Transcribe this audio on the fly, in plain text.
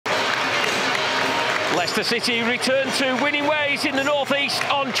Leicester City return to winning ways in the northeast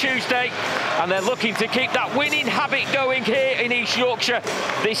on Tuesday, and they're looking to keep that winning habit going here in East Yorkshire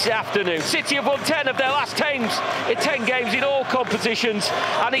this afternoon. City have won 10 of their last 10 games in all competitions,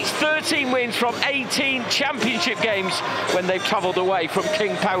 and it's 13 wins from 18 championship games when they've travelled away from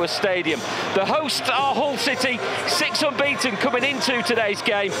King Power Stadium. The hosts are Hull City, 6 unbeaten coming into today's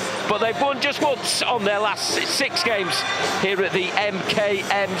game, but they've won just once on their last 6 games here at the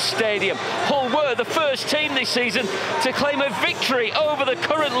MKM Stadium. Hull were the first team this season to claim a victory over the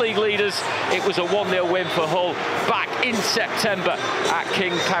current league leaders. It was a 1-0 win for Hull back in September at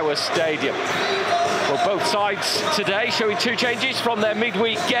King Power Stadium. Well, both sides today showing 2 changes from their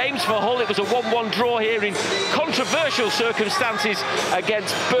midweek games. For Hull, it was a 1-1 draw here in controversial circumstances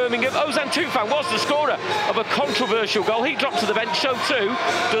against Birmingham. Ozan Tufan was the scorer of a controversial goal. He dropped to the bench, so too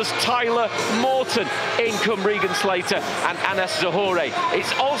does Tyler Morton. In come Regan Slater and Anas Zahoure.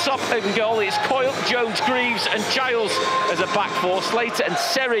 It's Allsop in goal. It's Coyle, Jones, Greaves and Giles as a back four. Slater and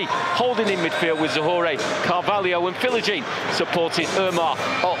Seri holding in midfield with Zahoure, Carvalho and Philogene supporting Umar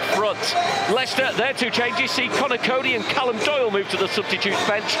up front. Leicester, their 2 changes see Connor Cody and Callum Doyle move to the substitutes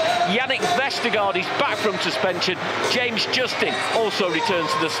bench. Yannick Vestergaard is back from suspension. James Justin also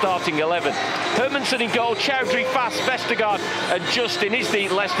returns to the starting 11. Hermansen in goal, Chowdhury, Fass, Vestergaard and Justin is the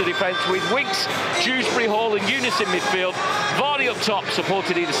Leicester defence, with Winks, Dewsbury Hall and Eunice in midfield. Vardy up top,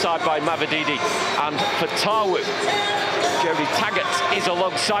 supported either side by Mavididi and Fatawu. Jerry Taggart is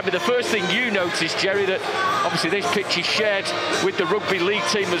alongside me. The first thing you notice, Jerry, that obviously this pitch is shared with the rugby league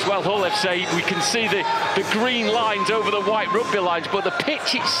team as well, Hull FC. We can see the green lines over the white rugby lines, but the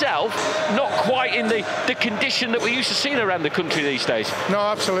pitch itself not quite in the condition that we're used to seeing around the country these days. No,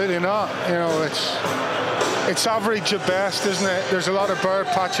 absolutely not. You know, it's average at best, isn't it? There's a lot of bare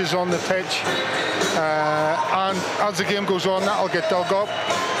patches on the pitch, and as the game goes on, that'll get dug up.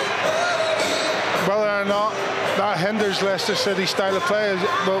 Whether or not that hinders Leicester City's style of play,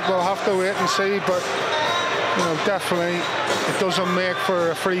 we'll have to wait and see, but you know, definitely it doesn't make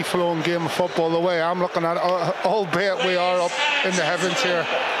for a free-flowing game of football the way I'm looking at it, albeit we are up in the heavens here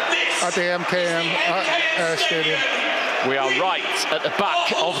at the MKM Stadium. We are right at the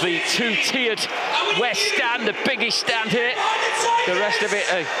back of the 2-tiered West Stand, the biggest stand here. The rest of it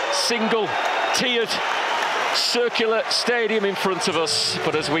a single-tiered circular stadium in front of us,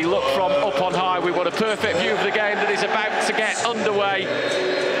 but as we look from up on high, we've got a perfect view of the game that is about to get underway.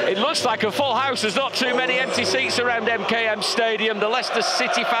 It looks like a full house. There's not too many empty seats around MKM Stadium. The Leicester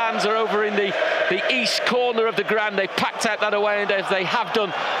City fans are over in the east corner of the ground. They packed out that away end as they have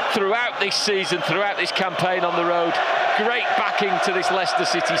done throughout this season, throughout this campaign on the road. Great backing to this Leicester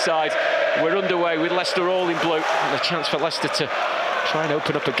City side. We're underway with Leicester all in blue, and a chance for Leicester to try and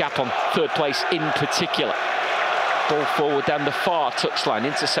open up a gap on 3rd place in particular. Ball forward down the far touchline,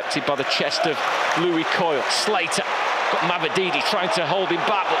 intercepted by the chest of Louis Coyle. Slater got Mavididi trying to hold him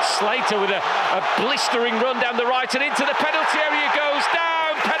back, but Slater with a blistering run down the right and into the penalty area goes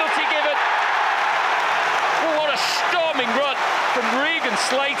down. Penalty given. Oh, what a storming run from Regan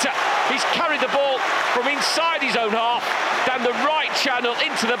Slater. He's carried the ball from inside his own half down the right channel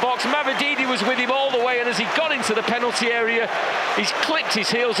into the box. Mavididi was with him all the way, and as he got into the penalty area, he's clipped his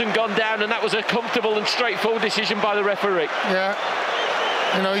heels and gone down, and that was a comfortable and straightforward decision by the referee. Yeah,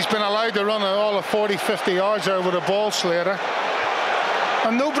 you know, he's been allowed to run all of 40-50 yards there with a ball, Slater,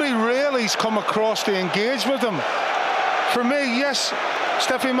 and nobody really's come across to engage with him. For me, yes,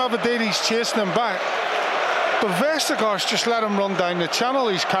 Steffi Mavididi's chasing him back, but Vestergaard's just let him run down the channel.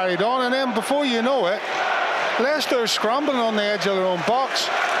 He's carried on, and then before you know it, Leicester is scrambling on the edge of their own box.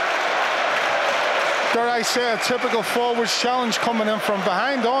 Dare I say, a typical forwards challenge coming in from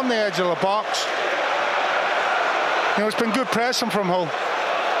behind on the edge of the box. You know, it's been good pressing from Hull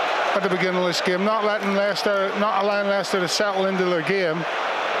at the beginning of this game, not allowing Leicester to settle into their game.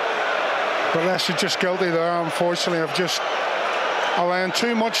 But Leicester just guilty there, unfortunately, of just allowing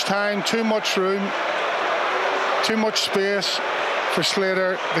too much time, too much room, too much space for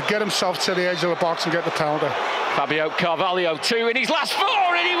Slater to get himself to the edge of the box and get the penalty. Fabio Carvalho 2 in his last 4,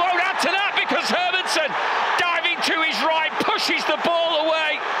 and he won't add to that because Hermansen, diving to his right, pushes the ball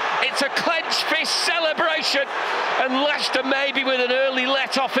away. It's a clenched fist celebration, and Leicester maybe with an early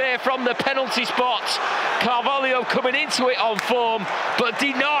let-off here from the penalty spot. Carvalho coming into it on form, but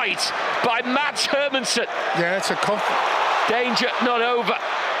denied by Mats Hermansen. Yeah, it's a comfort. Danger not over.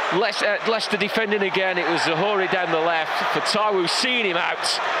 Leicester defending again. It was Zahoure down the left. Fatawu seeing him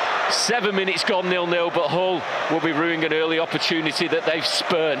out. 7 minutes gone 0-0, but Hull will be ruining an early opportunity that they've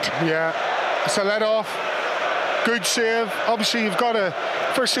spurned. Yeah, it's a let-off. Good save. Obviously,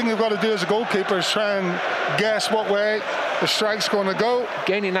 first thing you've got to do as a goalkeeper is try and guess what way The strike's going to go.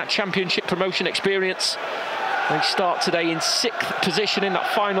 Gaining that championship promotion experience. They start today in 6th position in that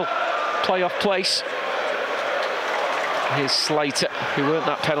final playoff place. Here's Slater, who earned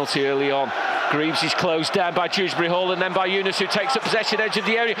that penalty early on. Greaves is closed down by Dewsbury Hall and then by Eunice, who takes up possession edge of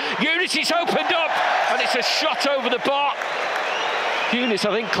the area. Eunice is opened up, and it's a shot over the bar. Eunice,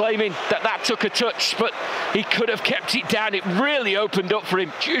 I think, claiming that that took a touch, but he could have kept it down. It really opened up for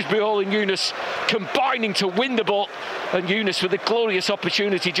him. Dewsbury Hall and Eunice combining to win the ball, and Eunice with a glorious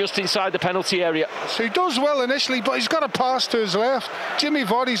opportunity just inside the penalty area. So he does well initially, but he's got a pass to his left. Jimmy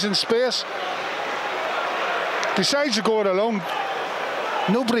Vardy's in space. Decides to go it alone.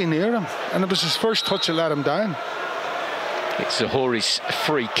 Nobody near him, and it was his first touch that let him down. It's Zahori's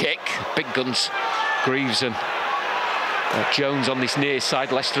free kick. Big guns, Greaves and Jones on this near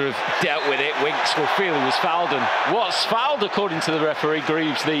side. Leicester have dealt with it. Winks will feel he was fouled and was fouled according to the referee.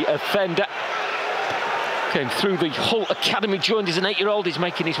 Greaves, the offender, came through the Hull Academy, joined as an 8-year-old. He's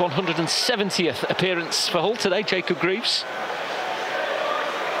making his 170th appearance for Hull today, Jacob Greaves.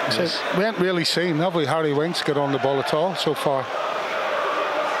 So we haven't really seen, have we, Harry Winks get on the ball at all so far?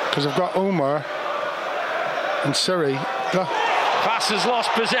 Because I've got Omar and Siri. Pass has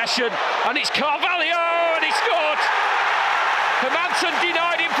lost possession, and it's Carvalho, and he scored. Hermansen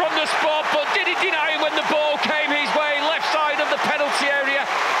denied him from the spot, but did he deny him when the ball came his way? Left side of the penalty area,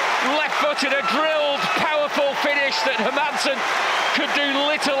 left-footed, a drilled, powerful finish that Hermansen could do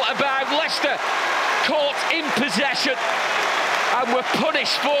little about. Leicester caught in possession and were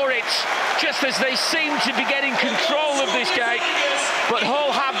punished for it, just as they seemed to be getting control of this game. But Hull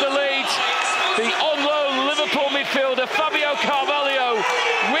have the lead. The on-loan Liverpool midfielder Fabio Carvalho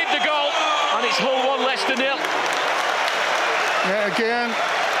with the goal, and it's Hull 1, Leicester 0. Yeah, again,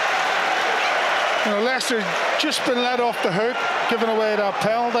 you know, Leicester just been let off the hook, giving away that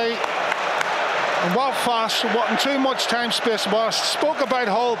penalty. And what fast, what in too much time space was. Spoke about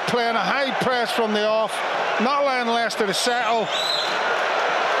Hull playing a high press from the off, not allowing Leicester to settle.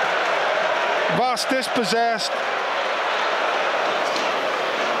 Boss dispossessed.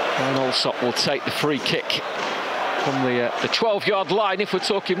 And Allsop will take the free kick from the 12-yard line, if we're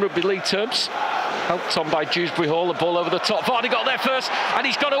talking rugby league terms. Helped on by Dewsbury Hall, the ball over the top. Vardy got there first, and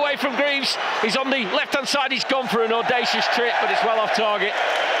he's got away from Greaves. He's on the left-hand side, he's gone for an audacious trip, but it's well off target.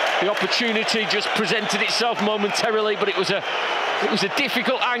 The opportunity just presented itself momentarily, but it was a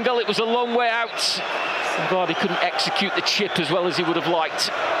difficult angle, it was a long way out. And Vardy couldn't execute the chip as well as he would have liked.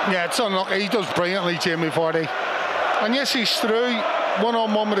 Yeah, it's unlucky. He does brilliantly, Jamie Vardy. And yes, he's through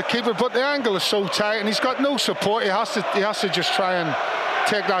one-on-one with the keeper, but the angle is so tight, and he's got no support. He has to just try and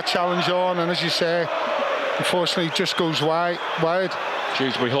take that challenge on, and as you say, unfortunately, it just goes wide.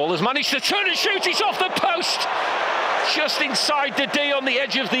 Dewsbury Hall has managed to turn and shoot. It's off the post, just inside the D on the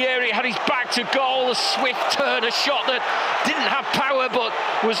edge of the area. Had his back to goal. A swift turn, a shot that didn't have power but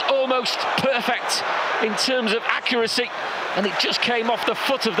was almost perfect in terms of accuracy, and it just came off the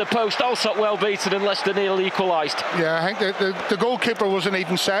foot of the post. Allsop well beaten, and Leicester nearly equalised. Yeah, I think the goalkeeper wasn't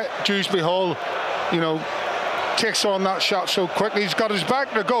even set. Dewsbury Hall, you know, takes on that shot so quickly. He's got his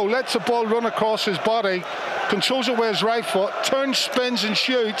back to goal, lets the ball run across his body, controls it with his right foot, turns, spins and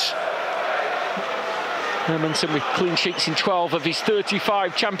shoots. Hermansen with clean sheets in 12 of his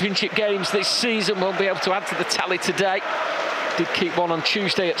 35 championship games this season. Won't be able to add to the tally today. Did keep one on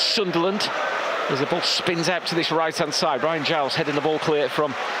Tuesday at Sunderland. As the ball spins out to this right-hand side, Ryan Giles heading the ball clear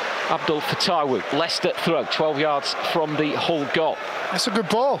from Abdul Fatawu. Leicester throw 12 yards from the Hull goal. That's a good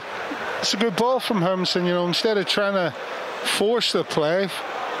ball. It's a good ball from Hermansen, you know, instead of trying to force the play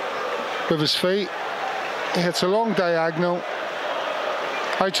with his feet, he hits a long diagonal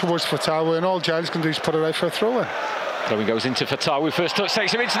out towards Fatawu, and all Giles can do is put it right for a throw-in. Throw-in goes into Fatawu, first touch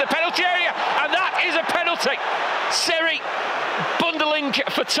takes him into the penalty area, and that is a penalty. Seri bundling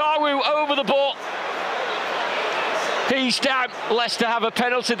Fatawu over the ball. He's down. Leicester have a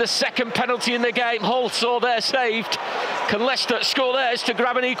penalty, the second penalty in the game. Hull saw theirs saved. Can Leicester score theirs to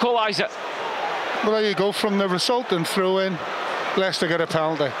grab an equaliser? Well, there you go. From the resultant throw-in, Leicester get a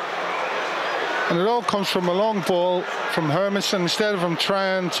penalty. And it all comes from a long ball from Hermansen. Instead of him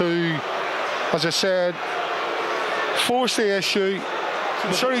trying to, as I said, force the issue,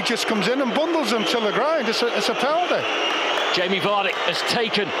 Surrey just comes in and bundles him to the ground. It's a penalty. Jamie Vardy has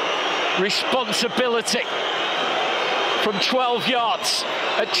taken responsibility from 12 yards.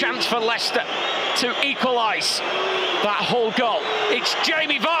 A chance for Leicester to equalise that Hull goal. It's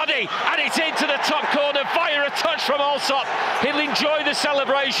Jamie Vardy, and it's into the top corner via a touch from Allsop. He'll enjoy the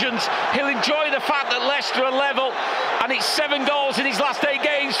celebrations. He'll enjoy the fact that Leicester are level, and it's 7 goals in his last 8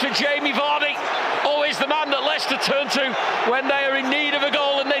 games for Jamie Vardy. Always the man that Leicester turn to when they are in need of a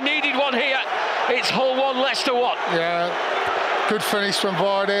goal, and they needed one here. It's Hull 1, Leicester 1. Yeah. Good finish from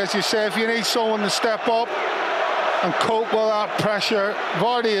Vardy. As you say, if you need someone to step up and cope with that pressure,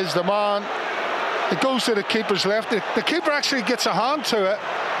 Vardy is the man. It goes to the keeper's left. The keeper actually gets a hand to it,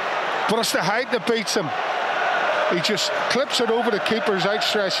 but it's the height that beats him. He just clips it over the keeper's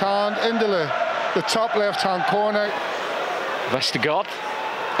outstretched hand into the top left-hand corner. Vestergaard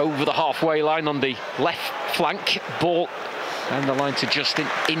over the halfway line on the left flank. Ball down the line to Justin,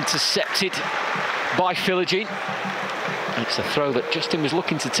 intercepted by Philogene. It's a throw that Justin was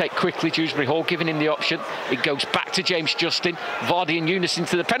looking to take quickly. Dewsbury Hall giving him the option. It goes back to James Justin. Vardy in unison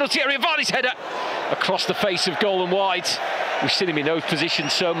to the penalty area. Vardy's header across the face of goal and wide. We've seen him in those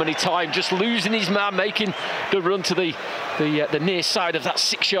positions so many times, just losing his man, making the run to the near side of that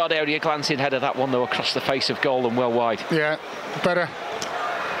 6-yard area. Glancing header, that one though across the face of goal and well wide. Yeah, better.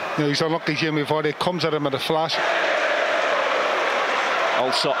 You know, he's unlucky, Jamie Vardy comes at him at a flash.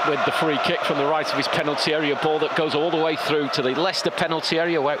 Alsop with the free kick from the right of his penalty area. Ball that goes all the way through to the Leicester penalty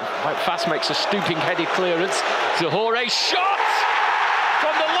area. White Fast makes a stooping headed clearance. Zohore shot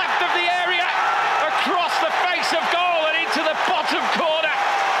from the left of the area across the face of goal and into the bottom corner.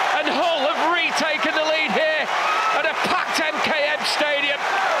 And Hull have retaken the lead here at a packed MKM Stadium.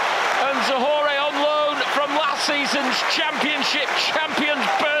 And Zohore, on loan from last season's Championship champions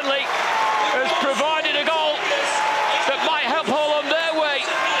Burnley, has provided a goal that might help Hull on their way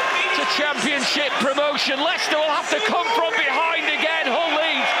to Championship promotion. Leicester will have to come from behind again. Hull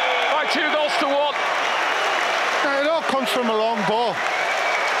lead by 2-1. Now, it all comes from a long ball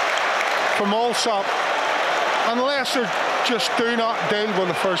from Alsop, and Leicester just do not deal with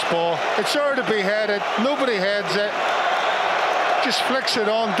the first ball. It's there to be headed, nobody heads it, just flicks it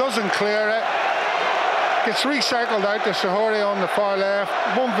on, doesn't clear it, gets recycled out to Zohore on the far left,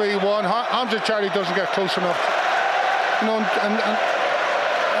 1v1. Hamza Charlie doesn't get close enough. You know, and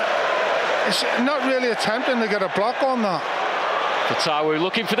it's not really attempting to get a block on that. Fatawu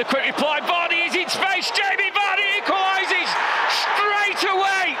looking for the quick reply. Vardy is in space. Jamie Vardy equalises straight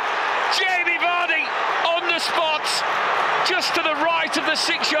away. Jamie Vardy on the spot, just to the right of the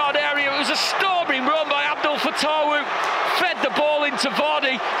 6-yard area. It was a storming run by Abdul Fatawu. Fed the ball into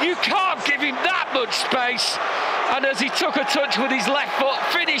Vardy. You can't give him that much space. And as he took a touch with his left foot,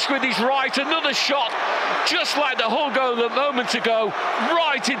 finished with his right, another shot, just like the Hull goal a moment ago,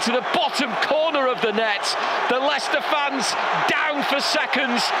 right into the bottom corner of the net. The Leicester fans down for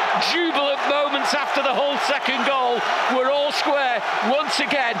seconds, jubilant moments after the Hull second goal. We're all square once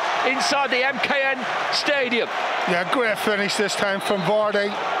again inside the MKM Stadium. Yeah, great finish this time from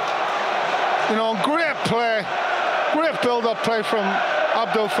Vardy. You know, great play, great build-up play from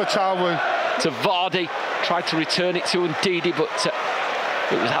Abdul Fatawu. To Vardy, tried to return it to Ndidi, but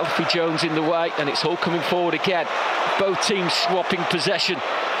it was Alfie Jones in the way, and it's all coming forward again. Both teams swapping possession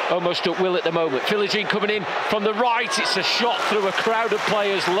almost at will at the moment. Philogene coming in from the right. It's a shot through a crowd of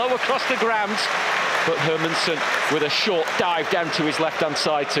players low across the ground, but Hermansen with a short dive down to his left-hand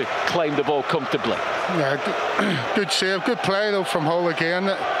side to claim the ball comfortably. Yeah, good save, good play though from Hull again.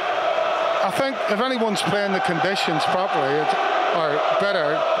 I think if anyone's playing the conditions properly, or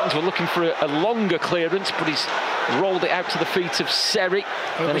better. We're looking for a longer clearance, but he's rolled it out to the feet of Seri.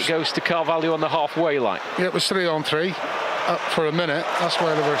 Then it goes to Carvalho on the halfway line. Yeah, it was 3-on-3 for a minute. That's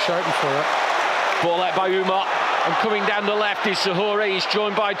why they were shouting for it. Ball out by Umar. And coming down the left is Zohore. He's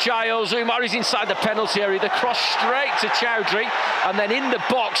joined by Giles. Umar is inside the penalty area. The cross straight to Chowdhury. And then in the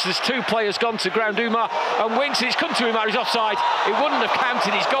box, there's 2 players gone to ground. Umar and Winks. He's come to Umar. He's offside. It wouldn't have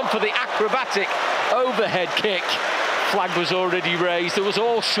counted. He's gone for the acrobatic overhead kick. Flag was already raised. There was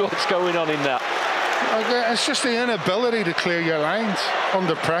all sorts going on in that. It's just the inability to clear your lines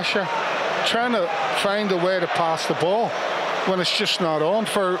under pressure. Trying to find a way to pass the ball when it's just not on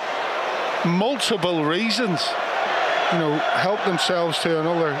for multiple reasons. You know, help themselves to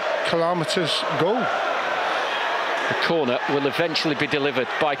another calamitous goal. The corner will eventually be delivered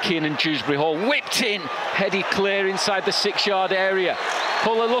by Kiernan Dewsbury Hall. Whipped in, headed clear inside the 6-yard area.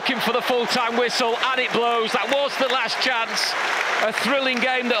 Hull are looking for the full-time whistle, and it blows. That was the last chance. A thrilling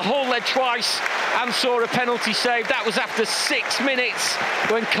game that Hull led twice and saw a penalty save. That was after 6 minutes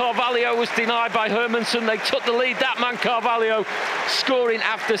when Carvalho was denied by Hermansen. They took the lead. That man Carvalho scoring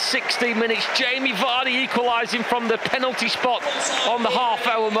after 16 minutes. Jamie Vardy equalising from the penalty spot on the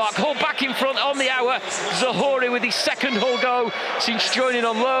half-hour mark. Hull back in front on the hour. Zohore with his second Hull goal since joining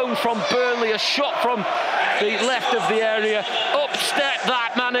on loan from Burnley. A shot from the left of the area. Upstep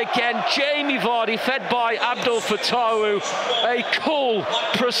that man again. Jamie Vardy, fed by Abdul Fatawu. A cool,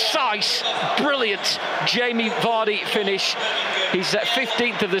 precise, brilliant Jamie Vardy finish. He's at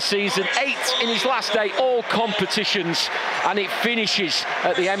 15th of the season, 8th in his last 8 all competitions, and it finishes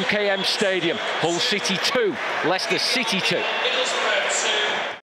at the MKM Stadium. Hull City 2, Leicester City 2.